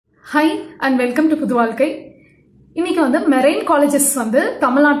Hi and welcome to Vazhkai. இன்னைக்கு வந்து marine colleges வந்து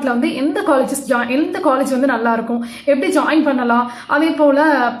தமிழ்நாட்டுல வந்து எந்த காலேஜ் வந்து நல்லா இருக்கும், எப்படி ஜாயின் பண்ணலாம், அதே போல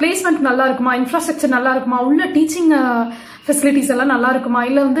பிளேஸ்மெண்ட் நல்லா இருக்குமா, இன்ஃப்ராஸ்ட்ரக்சர் நல்லா இருக்குமா, உள்ள டீச்சிங் ஃபெசிலிட்டிஸ் எல்லாம் நல்லா இருக்குமா,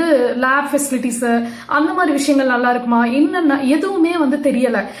 இல்ல வந்து லேப் ஃபெசிலிட்டிஸ் அந்த மாதிரி விஷயங்கள் நல்லா இருக்குமா, என்னென்ன எதுவுமே வந்து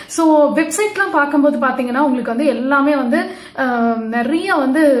தெரியல. ஸோ வெப்சைட்லாம் பார்க்கும்போது பாத்தீங்கன்னா உங்களுக்கு வந்து எல்லாமே வந்து நிறைய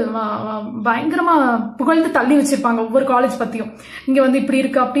வந்து பயங்கரமா புகழ்ந்து தள்ளி வச்சிருப்பாங்க ஒவ்வொரு காலேஜ் பத்தியும். இங்க வந்து இப்படி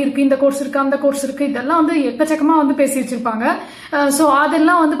இருக்கு, அப்படி இருக்கு, இந்த கோர்ஸ் இருக்கு, அந்த கோர்ஸ் இருக்கு, இதெல்லாம் வந்து எக்கச்சக்கமா வந்து பேசி வச்சிருப்பாங்க. சோ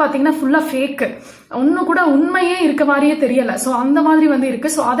அதெல்லாம் வந்து பாத்தீங்கன்னா ஃபுல்லா ஃபேக், ஒன்னும் கூட உண்மையே இருக்க மாதிரியே தெரியல. சோ அந்த மாதிரி வந்து இருக்கு.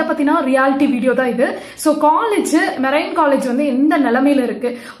 சோ அதை பத்தினா ரியாலிட்டி வீடியோ தான் இது. சோ காலேஜ், மெரைன் காலேஜ் வந்து எந்த நிலைமையில இருக்கு,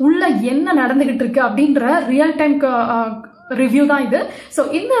 உள்ள என்ன நடந்துகிட்டு இருக்கு அப்படின்ற ரியல் டைம் ரிவ்யூ தான் இது. சோ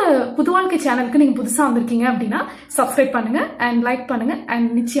இந்த புது வாழ்க்கை சேனலுக்கு நீங்க புதுசா வந்திருக்கீங்க அப்படின்னா சப்ஸ்கிரைப் பண்ணுங்க அண்ட் லைக் பண்ணுங்க அண்ட்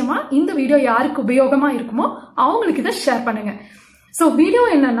நிச்சயமா இந்த வீடியோ யாருக்கு உபயோகமா இருக்குமோ அவங்களுக்கு இதை ஷேர் பண்ணுங்க. சோ வீடியோ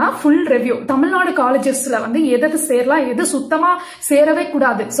என்னன்னா ஃபுல் ரிவ்யூ. தமிழ்நாடு காலேஜஸ்ல வந்து எது சேரலாம், எது சுத்தமா சேரவே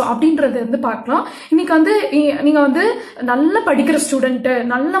கூடாது, சோ அப்படின்றது வந்து பார்க்கலாம். இன்னைக்கு வந்து நீங்க வந்து நல்ல படிக்கிற ஸ்டூடெண்ட்,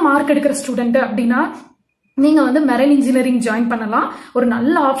 நல்ல மார்க் எடுக்கிற ஸ்டூடெண்ட் அப்படின்னா நீங்க வந்து மெரைன் இன்ஜினியரிங் ஜாயின் பண்ணலாம். ஒரு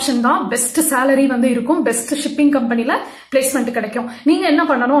நல்ல ஆப்ஷன் தான். பெஸ்ட் சேலரி வந்து இருக்கும், பெஸ்ட் ஷிப்பிங் கம்பெனில பிளேஸ்மெண்ட் கிடைக்கும். நீங்க என்ன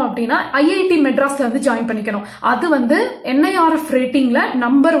பண்ணணும் அப்படின்னா ஐஐடி மெட்ராஸ்ல வந்து ஜாயின் பண்ணிக்கணும். அது வந்து NIRF ரேட்டிங்ல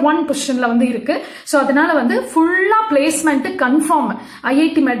நம்பர் 1 பொசிஷன்ல வந்து இருக்கு. சோ அதனால வந்து ஃபுல்லா பிளேஸ்மெண்ட் கன்ஃபார்ம்.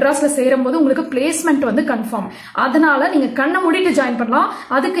 ஐஐடி மெட்ராஸ்ல சேரும் போது உங்களுக்கு பிளேஸ்மெண்ட் வந்து கன்ஃபார்ம். அதனால நீங்க கண்ணை மூடிட்டு ஜாயின் பண்ணலாம்.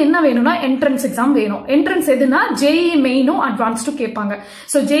 அதுக்கு என்ன வேணும்னா என்ட்ரன்ஸ் எக்ஸாம் வேணும். என்ட்ரன்ஸ் எதுனா JEE மெயினும் அட்வான்ஸ்டும் கேட்பாங்க.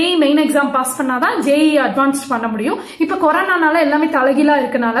 So JEE main exam pass பண்ணாதான் JEE அட்வான்ஸ் பண்ண முடியும். இப்ப கொரோனானால எல்லாமே தலைகீழா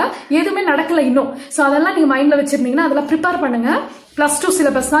இருக்கனால எதுவுமே நடக்கல இன்னும். சோ அதெல்லாம் நீங்க மைண்ட்ல வச்சிருந்தீங்கன்னா அதெல்லாம் ப்ரிப்பேர் பண்ணுங்க. +2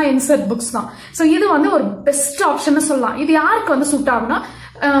 சிலபஸ் தான், இன்சர்ட் புக்ஸ் தான். சோ இது வந்து ஒரு பெஸ்ட் ஆப்ஷன் சொல்லலாம். இது யாருக்கு வந்து சூட் ஆகும்னா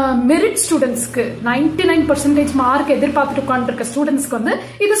மெரிட் ஸ்டூடெண்ட்ஸ்க்கு 99% மார்க் எதிர்பார்த்துட்டு உட்காந்துருக்க ஸ்டூடெண்ட்ஸ்க்கு வந்து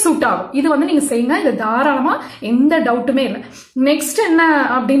இது சூட் ஆகும். இது வந்து நீங்க செய்யுங்க. இது தாராளமா எந்த டவுட்டுமே இல்லை. நெக்ஸ்ட் என்ன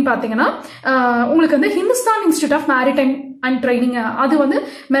அப்படின்னு பாத்தீங்கன்னா உங்களுக்கு வந்து Hindustan institute of maritime and training, அது வந்து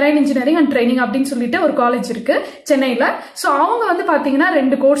மெரைன் இன்ஜினியரிங் அண்ட் ட்ரைனிங் அப்படின்னு சொல்லிட்டு ஒரு காலேஜ் இருக்கு சென்னையில. சோ அவங்க வந்து பாத்தீங்கன்னா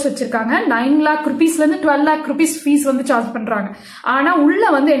 2 கோர்ஸ் வச்சிருக்காங்க. 9 lakh rupeesல இருந்து 12 lakh rupees ஃபீஸ் வந்து சார்ஜ் பண்றாங்க. ஆனா உள்ள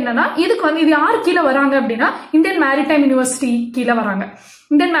வந்து என்னன்னா இதுக்கு வந்து இது யாரு கீழே வராங்க அப்படின்னா இந்தியன் மேரிடைம் யூனிவர்சிட்டி கீழே வராங்க.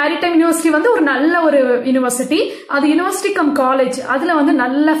 இந்தியன் மேரிடைம் யூனிவர்சிட்டி வந்து ஒரு நல்ல ஒரு யூனிவர்சிட்டி. அது யூனிவர்சிட்டி கம் காலேஜ். அதுல வந்து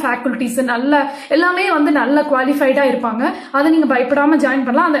நல்ல ஃபேக்கல்டிஸ், நல்ல எல்லாமே வந்து நல்ல குவாலிஃபைடா இருப்பாங்க. அதை நீங்க பயப்படாம ஜாயின்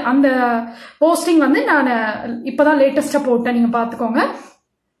பண்ணலாம். அந்த போஸ்டிங் வந்து நான் இப்பதான் லேட்டஸ்டா போட்டேன், நீங்க பாத்துக்கோங்க.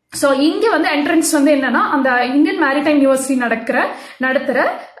 சோ இங்க வந்து என்ட்ரன்ஸ் வந்து என்னன்னா அந்த இந்தியன் மேரிடைம் யூனிவர்சிட்டி நடத்துற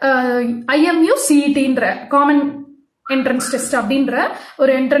IMU CETன்ற காமன் என்ட்ரன்ஸ் டெஸ்ட் அப்படின்ற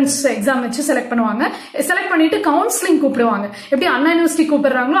ஒரு என்ட்ரன்ஸ் எக்ஸாம் வச்சு செலக்ட் பண்ணுவாங்க. செலக்ட் பண்ணிட்டு கவுன்சிலிங் கூப்பிடுவாங்க. எப்படி அண்ணா யூனிவர்சிட்டி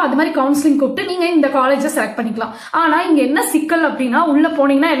கூப்பிடுறாங்களோ அது மாதிரி கவுன்சிலிங் கூப்பிட்டு நீங்க இந்த காலேஜை செலக்ட் பண்ணிக்கலாம். ஆனா இங்க என்ன சிக்கல் அப்படின்னா உள்ள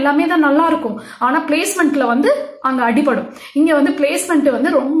போனீங்கன்னா எல்லாமே தான் நல்லா இருக்கும், ஆனா பிளேஸ்மெண்ட்ல வந்து அங்க அடிபடும். இங்க வந்து பிளேஸ்மெண்ட்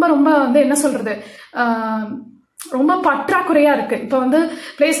வந்து ரொம்ப ரொம்ப வந்து என்ன சொல்றது, ரொம்ப பற்றாக்குறையா இருக்கு. இப்ப வந்து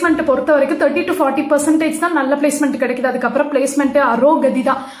பிளேஸ்மெண்ட் பொறுத்த வரைக்கும் 30 to 40% தான் நல்ல பிளேஸ்மெண்ட் கிடைக்குது. அதுக்கப்புறம் பிளேஸ்மெண்ட் அரோகதி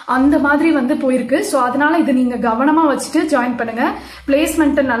தான், அந்த மாதிரி வந்து போயிருக்கு. சோ அதனால இது நீங்க கவனமா வச்சுட்டு ஜாயின் பண்ணுங்க.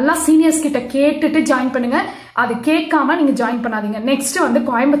 பிளேஸ்மெண்ட் நல்லா சீனியர்ஸ் கிட்ட கேட்டுட்டு ஜாயின் பண்ணுங்க. அது கேட்காம நீங்க ஜாயின் பண்ணாதீங்க. நெக்ஸ்ட் வந்து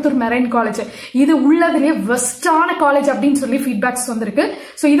கோயம்புத்தூர் மெரைன் காலேஜ். இது உள்ளதுலயே பெஸ்டான காலேஜ் அப்படின்னு சொல்லி ஃபீட்பேக்ஸ் வந்திருக்கு.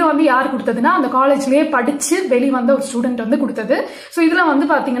 சோ இது வந்து யார் கொடுத்ததுன்னா அந்த காலேஜ்லயே படிச்சு வெளிவந்த ஒரு ஸ்டூடெண்ட் வந்து கொடுத்தது. சோ இதுல வந்து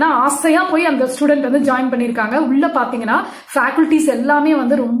பாத்தீங்கன்னா ஆசையா போய் அந்த ஸ்டூடெண்ட் வந்து ஜாயின் பண்ணிருக்காங்க. உள்ள பாத்தீங்கன்னா ஃபேக்கல்டிஸ் எல்லாமே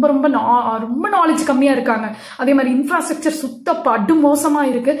வந்து ரொம்ப ரொம்ப ரொம்ப நாலேஜ் கம்மியா இருக்காங்க. அதே மாதிரி இன்ஃப்ராஸ்ட்ரக்சர் சுத்த படு மோசமா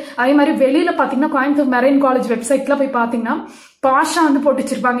இருக்கு. அதே மாதிரி வெளியில பாத்தீங்கன்னா கோயம்புத்தூர் மெரைன் காலேஜ் வெப்சைட்ல போய் பாத்தீங்கன்னா பாஷா வந்து போட்டு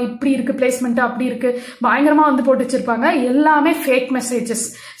வச்சிருப்பாங்க, இப்படி இருக்கு பிளேஸ்மெண்ட், அப்படி இருக்கு, பயங்கரமா வந்து போட்டு வச்சிருப்பாங்க. எல்லாமே ஃபேக் மெசேஜஸ்.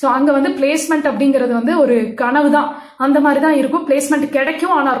 சோ அங்க வந்து பிளேஸ்மெண்ட் அப்படிங்கிறது வந்து ஒரு கனவு தான், அந்த மாதிரி தான் இருக்கும். பிளேஸ்மெண்ட்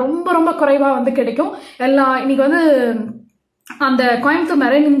கிடைக்கும், ஆனா ரொம்ப ரொம்ப குறைவா வந்து கிடைக்கும். இன்னைக்கு வந்து அந்த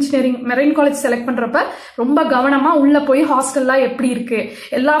கோயம்புத்தூர் மெரைன் காலேஜ் செலக்ட் பண்றப்ப ரொம்ப கவனமா உள்ள போய் ஹாஸ்டல்லாம் எப்படி இருக்கு,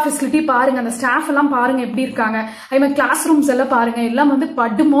 எல்லா ஃபெசிலிட்டி பாருங்க, அந்த ஸ்டாஃப் எல்லாம் பாருங்க எப்படி இருக்காங்க, அதே மாதிரி கிளாஸ் ரூம்ஸ் எல்லாம் பாருங்க, எல்லாம் வந்து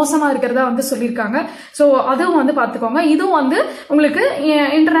படு மோசமா இருக்கிறதா வந்து சொல்லியிருக்காங்க. சோ அதுவும் வந்து பாத்துக்கோங்க. இதுவும் வந்து உங்களுக்கு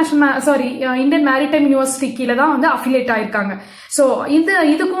இந்தியன் மேரிடைம் யூனிவர்சிட்டி கீழே தான் வந்து அஃபிலியேட் ஆயிருக்காங்க. சோ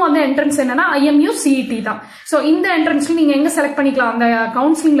இதுக்கும் வந்து என்ட்ரன்ஸ் என்னன்னா IMU CET தான். சோ இந்த என்ட்ரன்ஸ்ல நீங்க எங்க செலக்ட் பண்ணிக்கலாம், அந்த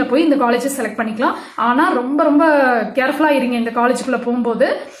கவுன்சிலிங்ல போய் இந்த காலேஜ் செலக்ட் பண்ணிக்கலாம். ஆனா ரொம்ப ரொம்ப கேர்ஃபுல்லா இருங்க இந்த காலேஜுக்குள்ள போகும்போது.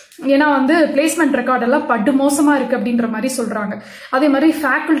 ஏன்னா வந்து பிளேஸ்மெண்ட் ரெக்கார்ட் எல்லாம் படு மோசமா இருக்கு அப்படின்ற மாதிரி சொல்றாங்க. அதே மாதிரி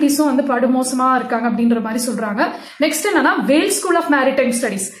ஃபேக்கல்டிஸும் வந்து படு மோசமா இருக்காங்க அப்படின்ற மாதிரி சொல்றாங்க. நெக்ஸ்ட் என்னன்னா வேல் ஸ்கூல் ஆஃப் மேரிடைம்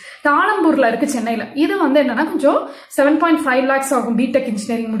ஸ்டடிஸ். தாளம்பூர்ல இருக்கு சென்னையில. இது வந்து என்னன்னா கொஞ்சம் 7.5 lakhs ஆகும். பிடெக்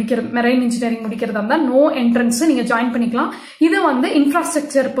இன்ஜினியரிங் முடிக்கிறது, மெரைன் இன்ஜினியரிங் முடிக்கிறதா இருந்தா நோ என்ட்ரன்ஸ், நீங்க ஜாயின் பண்ணிக்கலாம். இது வந்து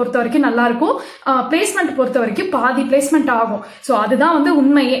இன்ஃப்ராஸ்ட்ரக்சர் பொறுத்த வரைக்கும் நல்லா இருக்கும். பிளேஸ்மெண்ட் பொறுத்த வரைக்கும் பாதி பிளேஸ்மெண்ட் ஆகும். சோ அதுதான் வந்து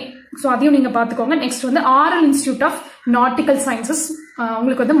உண்மையே. சோ அதையும் நீங்க பாத்துக்கோங்க. நெக்ஸ்ட் வந்து ஆரல் இன்ஸ்டிடியூட் ஆஃப் நாட்டிக்கல் சயின்சஸ்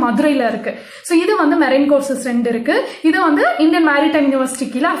உங்களுக்கு வந்து மதுரையில இருக்கு. சோ இது வந்து மெரைன் கோர்சஸ் 2 இருக்கு. இது வந்து இந்தியன் மேரிடைம் யூனிவர்சிட்டி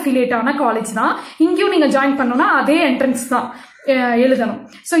கீழ அஃபிலியேட் ஆன காலேஜ் தான். இங்கேயும் நீங்க ஜாயின் பண்ணணும்னா அதே என்ட்ரன்ஸ் தான் எழுதணும்.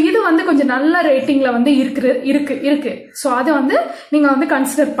 சோ இது வந்து கொஞ்சம் நல்ல ரேட்டிங்ல வந்து இருக்கு. சோ அது வந்து நீங்க வந்து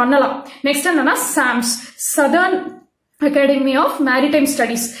கன்சிடர் பண்ணலாம். நெக்ஸ்ட் என்னன்னா Sam's, southern academy of maritime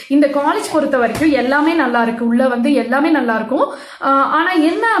studies. இந்த காலேஜ் பொறுத்த வரைக்கும் எல்லாமே நல்லா இருக்கு. உள்ள வந்து எல்லாமே நல்லா இருக்கும். ஆனா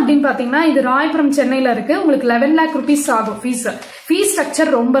என்ன அப்படின்னு பாத்தீங்கன்னா, இது ராயபுரம் சென்னையில இருக்கு. உங்களுக்கு 11 lakh rupees ஆகும் ஃபீஸ்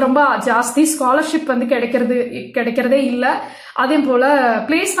ஸ்ட்ரக்சர் ரொம்ப ரொம்ப ஜாஸ்தி. ஸ்காலர்ஷிப் வந்து கிடைக்கிறதே இல்ல. அதே போல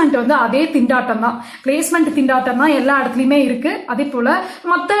பிளேஸ்மெண்ட் வந்து அதே திண்டாட்டம் தான். பிளேஸ்மெண்ட் திண்டாட்டம் தான் எல்லா இடத்துலயுமே இருக்கு. அதே போல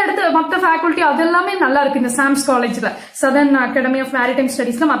மத்த ஃபேக்கல்டி அதெல்லாமே நல்லா இருக்கு. இந்த சாம்ஸ் காலேஜ்ல, சதர்ன் அகாடமி ஆஃப் மேரிடைம்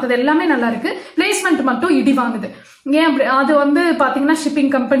ஸ்டடிஸ்ல மத்தது எல்லாமே நல்லா இருக்கு. பிளேஸ்மெண்ட் மட்டும் இடி வாங்குது. ஏன் அது வந்து பாத்தீங்கன்னா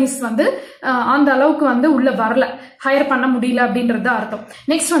ஷிப்பிங் கம்பெனிஸ் வந்து அந்த அளவுக்கு வந்து உள்ள வரல, ஹையர் பண்ண முடியல அப்படின்றது அர்த்தம்.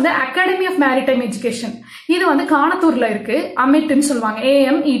 நெக்ஸ்ட் வந்து அகாடமி ஆஃப் மேரிடைம் எஜுகேஷன். இது வந்து காணத்தூர்ல இருக்கு. அமிட்னு சொல்லுவாங்க,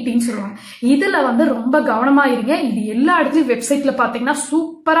 AMETன்னு சொல்லுவாங்க. இதுல வந்து ரொம்ப கவனமா இருங்க. இது எல்லா இடத்துலயும் வெப்சைட்ல பாத்தீங்கன்னா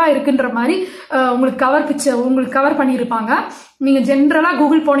சூப்பரா இருக்குன்ற மாதிரி உங்களுக்கு கவர் பண்ணிருப்பாங்க. நீங்க ஜென்ரலா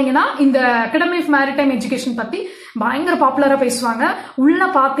கூகுள் போனீங்கன்னா இந்த அகாடமி ஆஃப் மேரிடைம் எஜுகேஷன் பத்தி பயங்கர பாப்புலரா பேசுவாங்க. உள்ள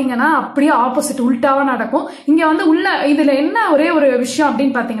பாத்தீங்கன்னா அப்படியே ஆப்போசிட், உல்டாவா நடக்கும். இங்க வந்து உள்ள இதுல என்ன ஒரே ஒரு விஷயம்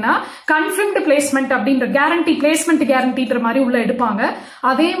அப்படின்னு பாத்தீங்கன்னா, கன்ஃபர்ம்டு பிளேஸ்மெண்ட் அப்படின்ற பிளேஸ்மெண்ட் கேரண்டின்ற மாதிரி உள்ள எடுப்பாங்க.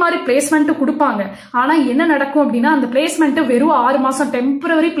 அதே மாதிரி பிளேஸ்மெண்ட் கொடுப்பாங்க. ஆனா என்ன நடக்கும் அப்படின்னா, அந்த பிளேஸ்மெண்ட் வெறும் 6 மாசம்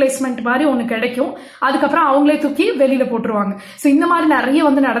டெம்பரரி பிளேஸ்மெண்ட் மாதிரி ஒண்ணு கிடைக்கும். அதுக்கப்புறம் அவங்களே தூக்கி வெளியில போட்டுருவாங்க. சோ இந்த மாதிரி நிறைய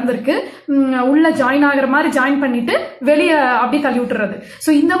வந்து நடந்திருக்கு. உள்ள ஜாயின் ஆகிற மாதிரி ஜாயின் பண்ணிட்டு வெளியே அப்படியே தள்ளி விட்டுறது. சோ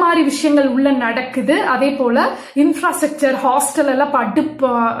இந்த மாதிரி விஷயங்கள் உள்ள நடக்குது. அதே போல இன்ஃப்ராஸ்ட்ரக்சர், ஹாஸ்டல் எல்லாம் படு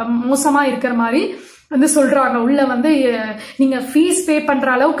மோசமா இருக்கிற மாதிரி வந்து சொல்றாங்க. உள்ள வந்து நீங்க ஃபீஸ் பே பண்ற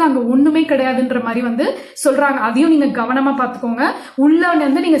அளவுக்கு அங்க ஒண்ணுமே கிடையாதுன்ற மாதிரி வந்து சொல்றாங்க. அதையும் நீங்க கவனமா பாத்துக்கோங்க. உள்ள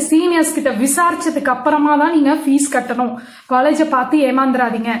வந்து நீங்க சீனியர்ஸ் கிட்ட விசாரிச்சதுக்கு அப்புறமா தான் நீங்க ஃபீஸ் கட்டணும். காலேஜை பார்த்து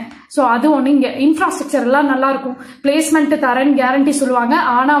ஏமாந்துராதீங்க. சோ அது ஒண்ணு. இங்க இன்ஃப்ராஸ்ட்ரக்சர் எல்லாம் நல்லா இருக்கும். பிளேஸ்மெண்ட் தரேன்னு கேரண்டி சொல்லுவாங்க.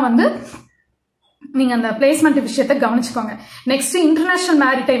 ஆனா வந்து நீங்க அந்த பிளேஸ்மெண்ட் விஷயத்தை கவனிச்சுக்கோங்க. Next international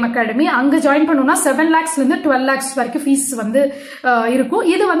maritime academy. அங்க ஜாயின் பண்ணணும்னா 7 lakhs இருந்து 12 lakhs வரைக்கும் ஃபீஸ் வந்து இருக்கும்.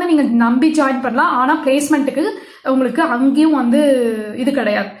 இது வந்து நீங்க நம்பி ஜாயின் பண்ணலாம். ஆனா பிளேஸ்மெண்ட்டுக்கு உங்களுக்கு அங்கேயும் வந்து இது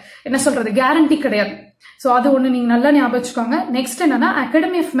கிடையாது, என்ன சொல்றது, கேரண்டி கிடையாது. சோ அது ஒண்ணு நீங்க நல்லா ஞாபகம் வச்சுக்கோங்க. நெக்ஸ்ட் என்னன்னா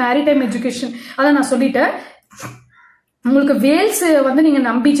அகாடமி ஆஃப் மேரிடைம் எஜுகேஷன். அதை நான் சொல்லிட்டேன். உங்களுக்கு வேல்ஸ் வந்து நீங்க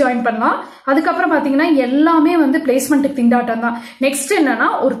நம்பி ஜாயின் பண்ணலாம். அதுக்கப்புறம் பாத்தீங்கன்னா எல்லாமே வந்து பிளேஸ்மெண்ட்டுக்கு திண்டாட்டம் தான். நெக்ஸ்ட் என்னன்னா,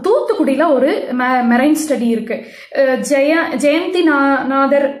 ஒரு தூத்துக்குடியில ஒரு மெரைன் ஸ்டடி இருக்கு. ஜெயந்தி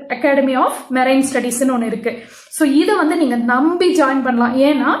நாதர் அகாடமி ஆஃப் மெரைன் ஸ்டடிஸ்ன்னு ஒன்னு இருக்கு. சோ இதை வந்து நீங்க நம்பி ஜாயின் பண்ணலாம்.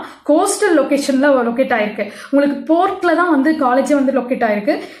 ஏன்னா கோஸ்டல் லொகேஷன்ல லொகேட் ஆயிருக்கு. உங்களுக்கு போர்ட்ல தான் வந்து காலேஜ் வந்து லொகேட்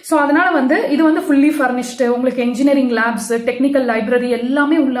ஆயிருக்கு. சோ அதனால வந்து இது வந்து ஃபுல்லி ஃபர்னிஷ்டு. உங்களுக்கு இன்ஜினியரிங் லேப்ஸ், டெக்னிக்கல் லைப்ரரி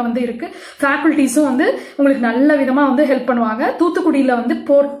எல்லாமே உள்ள வந்து இருக்கு. ஃபேக்கல்டிஸும் வந்து உங்களுக்கு நல்ல விதமா வந்து ஹெல்ப் பண்ணுவாங்க. தூத்துக்குடியில வந்து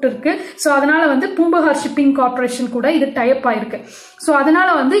போர்ட் இருக்கு. சோ அதனால வந்து பூம்புகார் ஷிப்பிங் கார்பரேஷன் கூட இது டைப் ஆயிருக்கு. சோ அதனால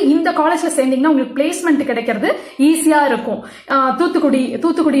வந்து இந்த காலேஜ்ல சேர்ந்தீங்கன்னா உங்களுக்கு பிளேஸ்மெண்ட் கிடைக்கிறது ஈஸியா இருக்கும்.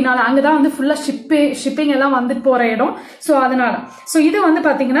 தூத்துக்குடினால அங்கதான் வந்து ஃபுல்லா ஷிப்பிங் எல்லாம் வந்து போற இடம். சோ அதனால இது வந்து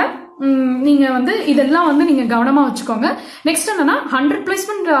பாத்தீங்கன்னா நீங்க வந்து இதெல்லாம் வந்து நீங்க கவனமா வச்சுக்கோங்க. நெக்ஸ்ட் என்னன்னா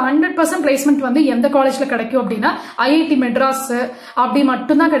 100% பிளேஸ்மெண்ட் வந்து எந்த காலேஜ்ல கிடைக்கும் அப்படின்னா IIT மெட்ராஸ் அப்படி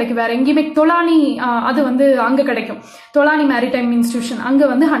மட்டும் தான் கிடைக்கும். வேற எங்கேயுமே தொலானி அது வந்து அங்க கிடைக்கும். தொலானி மேரிடைம் இன்ஸ்டிடியூஷன் அங்க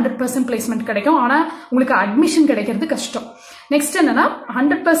வந்து 100% பிளேஸ்மெண்ட் கிடைக்கும். ஆனா உங்களுக்கு அட்மிஷன் கிடைக்கிறது கஷ்டம். நெக்ஸ்ட் என்னன்னா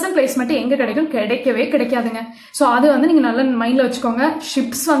 100% பிளேஸ்மெண்ட் எங்க கிடைக்கும், கிடைக்கவே கிடைக்காதுங்க. சோ அது வந்து நீங்க நல்ல மைண்ட்ல வச்சுக்கோங்க.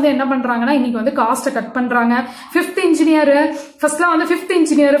 ஷிப்ஸ் வந்து என்ன பண்றாங்கன்னா இன்னைக்கு வந்து காஸ்ட்டை கட் பண்றாங்க. 5th இன்ஜினியர் ஃபர்ஸ்ட்லாம் வந்து 5th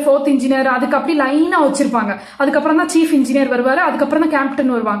இன்ஜினியர் 4th இன்ஜினியர் அதுக்கு அப்படி லைனா வச்சிருப்பாங்க. அதுக்கப்புறம் தான் சீஃப் இன்ஜினியர் வருவாரு. அதுக்கப்புறம் தான்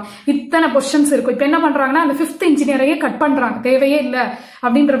கேப்டன் வருவாங்க. இத்தனை பொசிஷன்ஸ் இருக்கும். இப்ப என்ன பண்றாங்கன்னா அந்த 5th இன்ஜினியரையே கட் பண்றாங்க. தேவையே இல்ல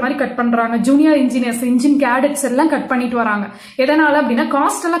அப்படின்ற மாதிரி கட் பண்றாங்க. ஜூனியர் இன்ஜினியர்ஸ், இன்ஜின் கேடட்ஸ் எல்லாம் கட் பண்ணிட்டு வராங்க. எதனால அப்படின்னா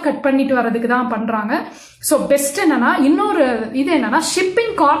காஸ்ட் எல்லாம் கட் பண்ணிட்டு வர்றதுக்கு தான் பண்றாங்க. சோ பெஸ்ட் என்னன்னா, இன்னொரு இது என்னன்னா,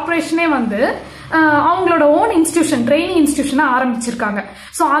 ஷிப்பிங் கார்பரேஷனே வந்து அவங்களோட ஓன் இன்ஸ்டிடியூஷன், ட்ரைனிங் இன்ஸ்டிடியூஷனா ஆரம்பிச்சிருக்காங்க.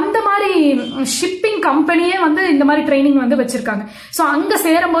 சோ அந்த மாதிரி ஷிப்பிங் கம்பெனியே வந்து இந்த மாதிரி ட்ரைனிங் வந்து வச்சிருக்காங்க. சோ அங்க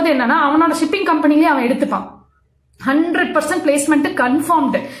சேரும் போது என்னன்னா அவனோட ஷிப்பிங் கம்பெனிலேயே அவன் எடுத்துப்பான். 100% பிளேஸ்மெண்ட்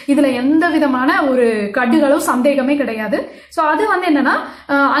கன்ஃபார்ம்டு. இதுல எந்த விதமான ஒரு கடுகளோ சந்தேகமே கிடையாது. சோ அது வந்து என்னன்னா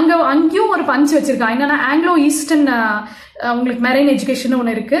அங்கேயும் ஒரு பஞ்ச் வச்சிருக்காங்க. என்னன்னா ஆங்கிலோ ஈஸ்டர்ன் உங்களுக்கு மெரைன் எஜுகேஷன்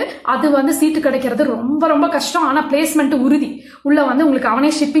ஒன்று இருக்கு. அது வந்து சீட்டு கிடைக்கிறது ரொம்ப ரொம்ப கஷ்டம். ஆனா பிளேஸ்மெண்ட் உறுதி. உள்ள வந்து உங்களுக்கு அவனே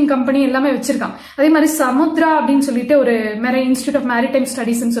ஷிப்பிங் கம்பெனி எல்லாமே வச்சிருக்கான். அதே மாதிரி சமுத்ரா அப்படின்னு சொல்லிட்டு ஒரு marine institute of maritime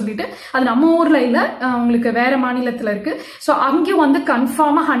studies சொல்லிட்டு அது நம்ம ஊர்ல இல்ல, உங்களுக்கு வேற மாநிலத்துல இருக்கு. ஸோ அங்கேயும் வந்து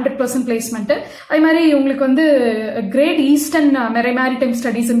கன்ஃபார்மா 100% பிளேஸ்மெண்ட். அதே மாதிரி உங்களுக்கு வந்து கிரேட் ஈஸ்டர்ன் மேரிடைம்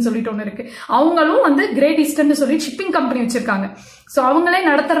ஸ்டடிஸ் சொல்லிட்டு ஒன்று இருக்கு. அவங்களும் வந்து கிரேட் ஈஸ்டர்ன் சொல்லி ஷிப்பிங் கம்பெனி வச்சிருக்காங்க. சோ அவங்களே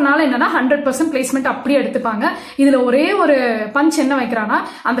நடத்துறதுனால என்னன்னா 100% பிளேஸ்மெண்ட் அப்படியே எடுத்துப்பாங்க. இதுல ஒரே ஒரு பஞ்ச் என்ன வைக்கிறான்னா,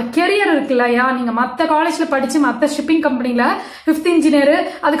 அந்த கெரியர் இருக்கு இல்லையா, நீங்க மத்த காலேஜ்ல படிச்சு மத்த ஷிப்பிங் கம்பெனில 5th இன்ஜினியர்,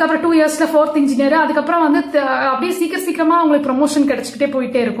 அதுக்கப்புறம் 2 இயர்ஸ்ல 4th இன்ஜினியர், அதுக்கப்புறம் வந்து அப்படியே சீக்கிரமா உங்களுக்கு ப்ரொமோஷன் கிடைச்சிக்கிட்டே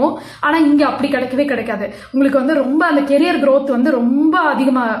போயிட்டே இருக்கும். ஆனா இங்க அப்படி கிடைக்கவே கிடைக்காது. உங்களுக்கு வந்து ரொம்ப அந்த கெரியர் growth வந்து ரொம்ப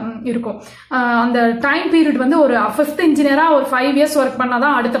அதிகமா இருக்கும். அந்த டைம் பீரியட் வந்து ஒரு 5th இன்ஜினியரா ஒரு 5 இயர்ஸ் ஒர்க்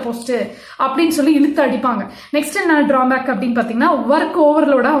பண்ணாதான் அடுத்த போஸ்ட் அப்படின்னு சொல்லி இழுத்து அடிப்பாங்க. நெக்ஸ்ட் என்ன டிராபேக் அப்படின்னு பாத்தீங்கன்னா, ஒர்க்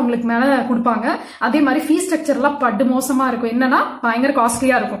ஓவர்லோட அவங்களுக்கு மேல கொடுப்பாங்க. அதே மாதிரி ஃபீஸ் ஸ்ட்ரக்சர் எல்லாம் படு மோசமா இருக்கும். என்னன்னா பயங்கர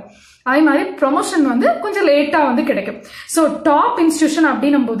காஸ்ட்லியா இருக்கும். அதே மாதிரி ப்ரொமோஷன் வந்து கொஞ்சம் லேட்டா வந்து கிடைக்கும். ஸோ டாப் இன்ஸ்டிடியூஷன்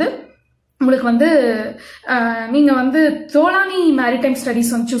அப்படின்னும் போது உங்களுக்கு வந்து நீங்க வந்து தோலானி மேரிடைம்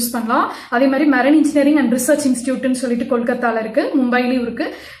ஸ்டடிஸ் வந்து சூஸ் பண்ணலாம். அதே மாதிரி மெரைன் இன்ஜினியரிங் அண்ட் ரிசர்ச் இன்ஸ்டிடியூட்னு சொல்லிட்டு கொல்கத்தால இருக்கு, மும்பைலயும் இருக்கு.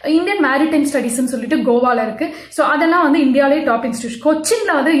 இந்தியன் மேரிடைம் ஸ்டடிஸ்ன்னு சொல்லிட்டு கோவால இருக்கு. ஸோ அதெல்லாம் வந்து இந்தியாவிலேயே டாப் இன்ஸ்டிடியூஷன்.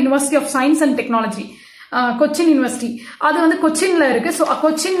 கொச்சின்ல வந்து university of science and technology, Cochin university, அது வந்து கொச்சின்ல இருக்கு. ஸோ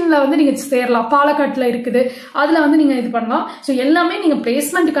கொச்சின்ல வந்து நீங்க சேரலாம். பாலக்காட்டுல இருக்குது, அதுல வந்து நீங்க இது பண்ணலாம். ஸோ எல்லாமே நீங்க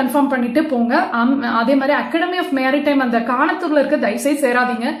பிளேஸ்மெண்ட் கன்ஃபார்ம் பண்ணிட்டு போங்க. அதே மாதிரி அகாடமி ஆஃப் மேரிடைம் அந்த காணத்தூர்ல இருக்க தயவுசெய்து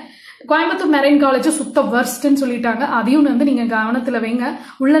சேராதீங்க. கோயம்புத்தூர் மெரைன் காலேஜ் சுத்த வர்ஸ்ட்னு சொல்லிட்டாங்க. அதையும் வந்து நீங்க கவனத்துல வைங்க.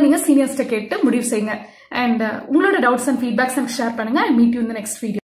 உள்ள நீங்க சீனியர்ஸ்ட கேட்டு முடிவு செய்யுங்க. அண்ட் உங்களோட டவுட்ஸ் அண்ட் ஃபீட்பேக்ஸ் எனக்கு ஷேர் பண்ணுங்க. I meet you in the next video.